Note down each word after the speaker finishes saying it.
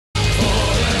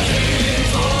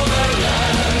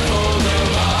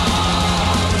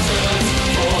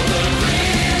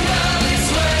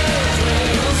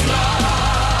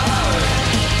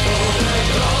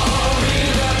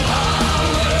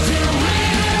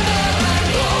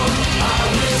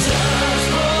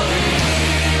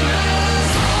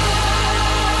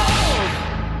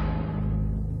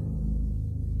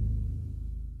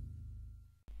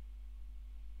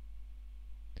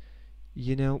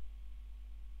You know,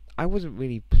 I wasn't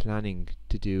really planning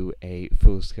to do a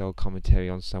full-scale commentary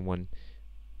on someone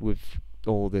with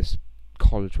all this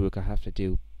college work I have to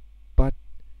do, but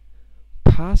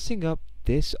passing up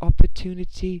this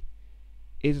opportunity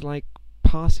is like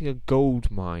passing a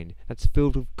gold mine that's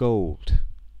filled with gold.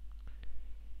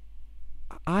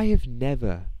 I have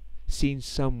never seen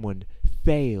someone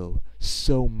fail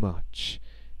so much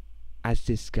as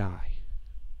this guy.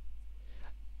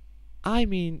 I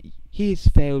mean, he has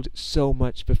failed so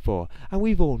much before, and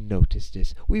we've all noticed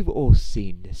this. We've all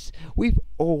seen this. We've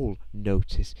all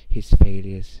noticed his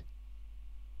failures.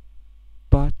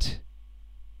 But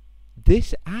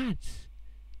this adds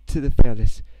to the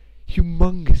failures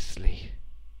humongously.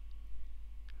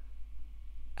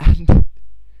 And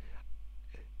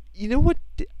you know what?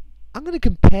 I'm going to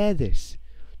compare this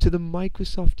to the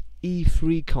Microsoft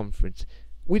E3 conference,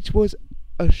 which was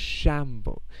a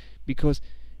shamble, because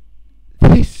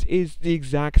this is the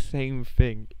exact same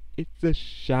thing. It's a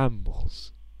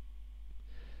shambles.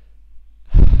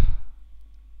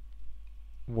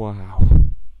 Wow.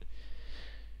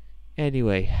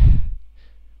 Anyway,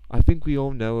 I think we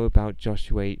all know about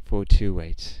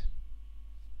Joshua8428.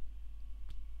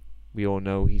 We all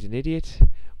know he's an idiot.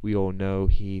 We all know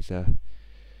he's a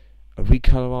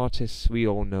recolor artist. We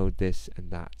all know this and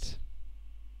that.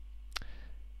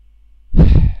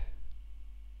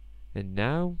 And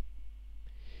now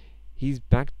he's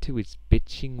back to his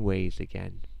bitching ways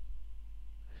again.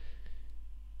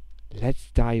 Let's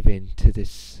dive into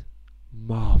this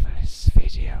marvelous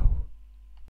video.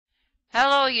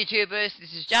 Hello YouTubers,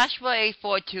 this is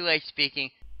Joshua8428 speaking.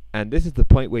 And this is the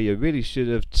point where you really should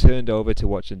have turned over to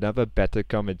watch another better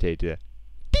commentator.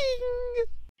 Ding!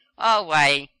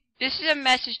 Alright, this is a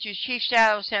message to Chief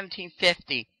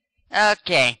Shadow1750.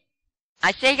 Okay,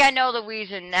 I think I know the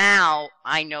reason now.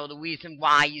 I know the reason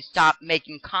why you stopped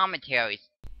making commentaries.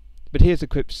 But here's a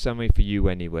quick summary for you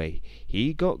anyway.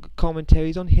 He got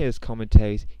commentaries on his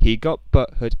commentaries, he got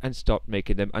butthurt and stopped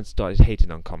making them and started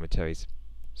hating on commentaries.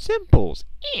 Simples.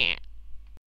 Yeah.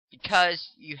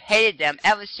 Because you hated them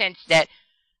ever since that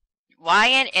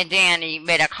Ryan and Danny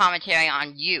made a commentary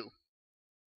on you.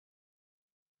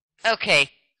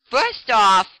 Okay, first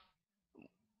off,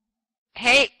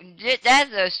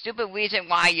 that's a stupid reason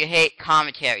why you hate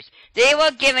commentaries. They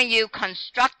were giving you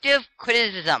constructive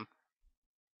criticism.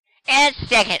 And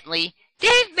secondly,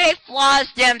 they've made flaws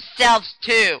themselves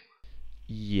too.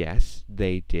 Yes,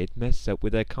 they did mess up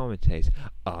with their commentaries.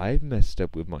 I've messed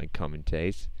up with my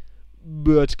commentaries.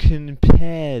 But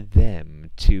compare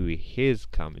them to his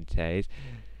commentaries,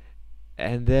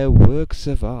 and they're works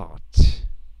of art.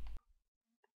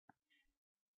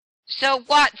 So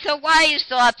what? So why are you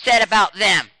so upset about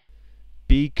them?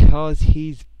 Because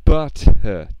he's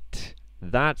butthurt.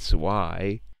 That's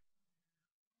why.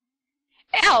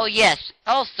 Oh yes,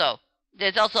 also,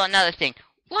 there's also another thing.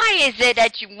 Why is it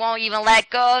that you won't even let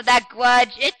go of that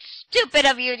grudge? It's stupid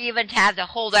of you to even have to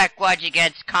hold that grudge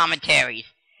against commentaries.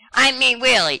 I mean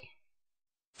really,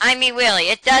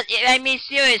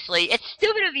 seriously, it's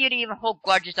stupid of you to even hold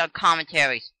grudges on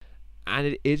commentaries. And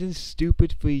it isn't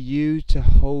stupid for you to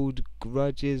hold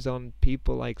grudges on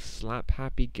people like Slap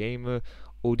Happy Gamer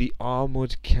or the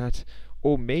Armored Cat,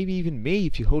 or maybe even me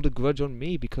if you hold a grudge on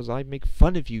me because I make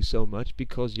fun of you so much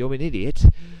because you're an idiot.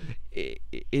 It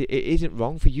isn't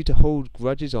wrong for you to hold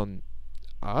grudges on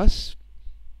us,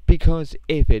 because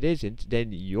if it isn't,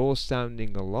 then you're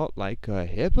sounding a lot like a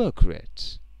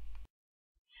hypocrite.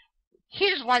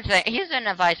 Here's one thing, here's an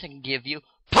advice I can give you.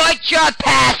 Put your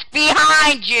past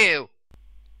behind you!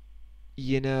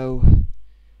 You know,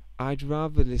 I'd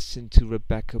rather listen to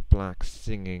Rebecca Black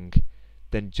singing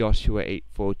than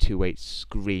Joshua8428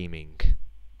 screaming.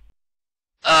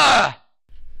 Ugh!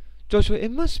 Joshua,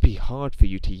 it must be hard for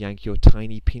you to yank your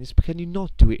tiny penis, but can you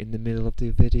not do it in the middle of the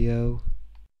video?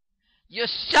 You're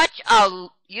such a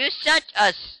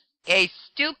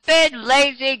stupid,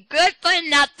 lazy,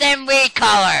 good-for-nothing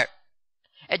recolor.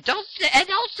 And don't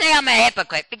say I'm a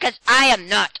hypocrite, because I am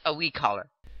not a recolor.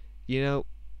 You know,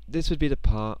 this would be the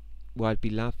part where I'd be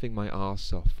laughing my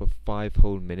arse off for 5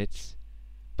 whole minutes,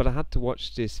 but I had to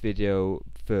watch this video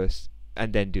first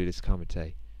and then do this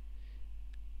commentary.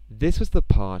 This was the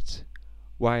part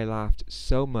where I laughed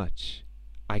so much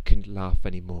I couldn't laugh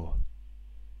anymore.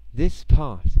 This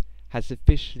part has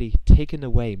officially taken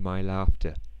away my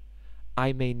laughter.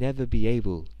 I may never be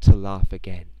able to laugh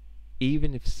again.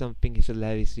 Even if something is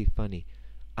hilariously funny,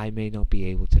 I may not be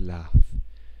able to laugh.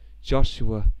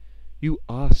 Joshua, you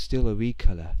are still a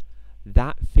recolor.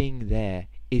 That thing there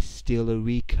is still a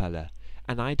recolor.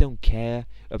 And I don't care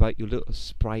about your little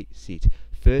sprite seat.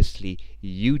 firstly,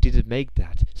 you didn't make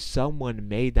that. Someone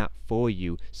made that for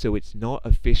you, so it's not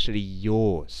officially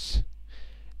yours.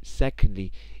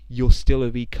 Secondly, you're still a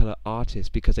recolor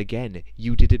artist because again,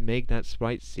 you didn't make that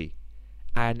sprite.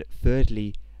 And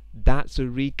thirdly, that's a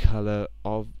recolor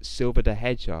of Silver the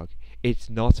Hedgehog. It's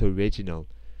not original.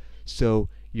 So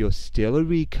you're still a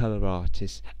recolor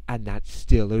artist, and that's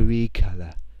still a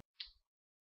recolor.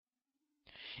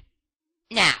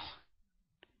 Now,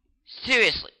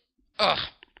 seriously. Ugh.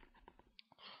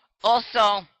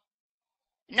 Also,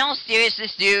 no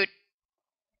seriousness, dude.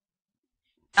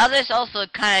 Others also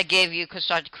kind of gave you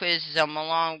constructive criticism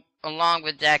along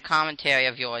with that commentary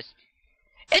of yours.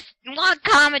 One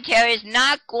commentary is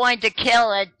not going to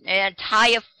kill an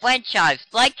entire franchise,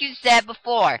 like you said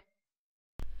before.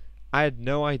 I had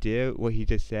no idea what he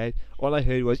just said. All I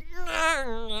heard was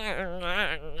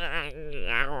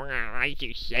like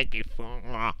you said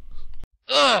before.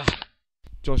 Ugh.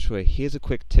 Joshua, here's a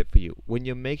quick tip for you. When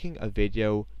you're making a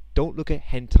video, don't look at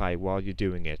hentai while you're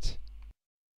doing it.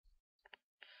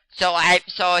 So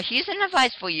here's an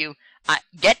advice for you.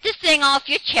 Get this thing off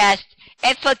your chest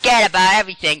and forget about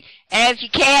everything. And if you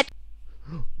can't...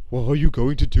 What are you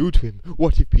going to do to him?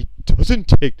 What if he doesn't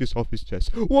take this off his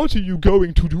chest? What are you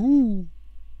going to do?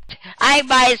 I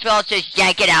might as well just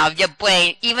yank it out of your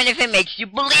brain, even if it makes you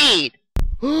bleed.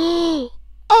 Oh,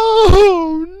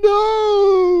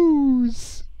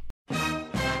 noes!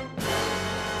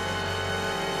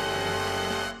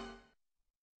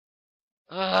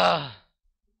 Ugh.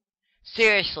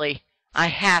 Seriously, I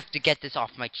have to get this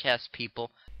off my chest,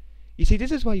 people. You see,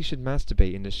 this is why you should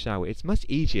masturbate in the shower. It's much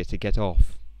easier to get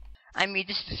off. I mean,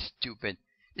 this is stupid.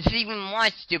 This is even more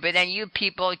stupid than you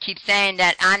people keep saying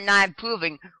that I'm not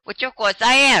improving, which of course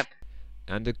I am.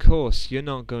 And of course, you're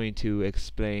not going to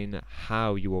explain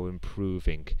how you are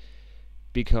improving.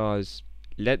 Because,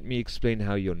 let me explain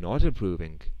how you're not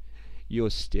improving. You're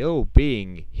still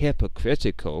being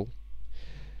hypocritical.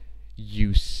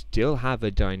 You still have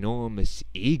a ginormous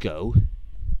ego.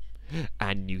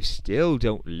 And you still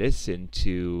don't listen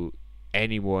to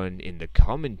anyone in the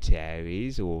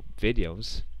commentaries or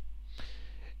videos.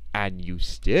 And you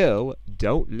still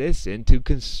don't listen to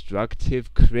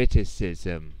constructive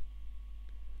criticism.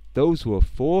 Those were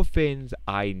 4 things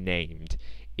I named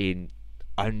in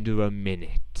under a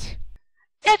minute.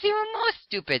 That's even more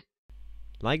stupid.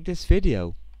 Like this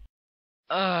video.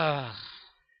 Ugh.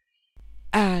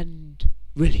 And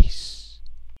release.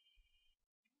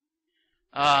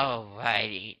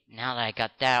 Alrighty, now that I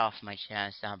got that off my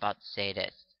chest, I'm about to say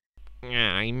this.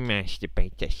 I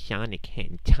masturbate to Sonic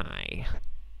hentai.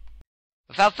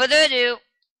 Without further ado,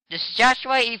 this is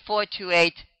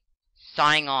Joshua8428,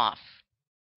 signing off.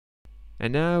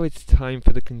 And now it's time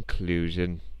for the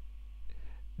conclusion.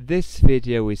 This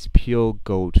video is pure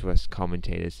gold for us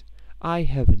commentators. I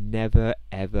have never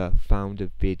ever found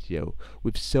a video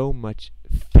with so much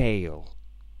fail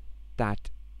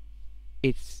that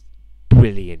it's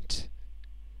brilliant.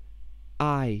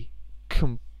 I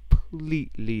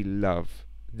completely love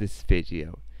this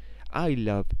video. I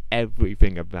love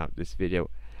everything about this video.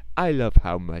 I love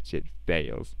how much it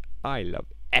fails. I love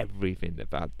everything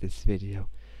about this video.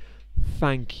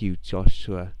 Thank you,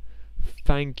 Joshua.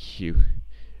 Thank you.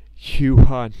 You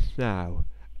are now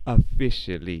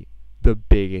officially the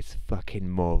biggest fucking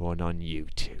moron on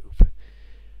YouTube.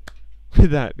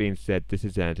 With that being said, this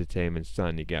is Entertainment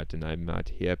signing out, and I'm out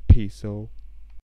here. Peace all.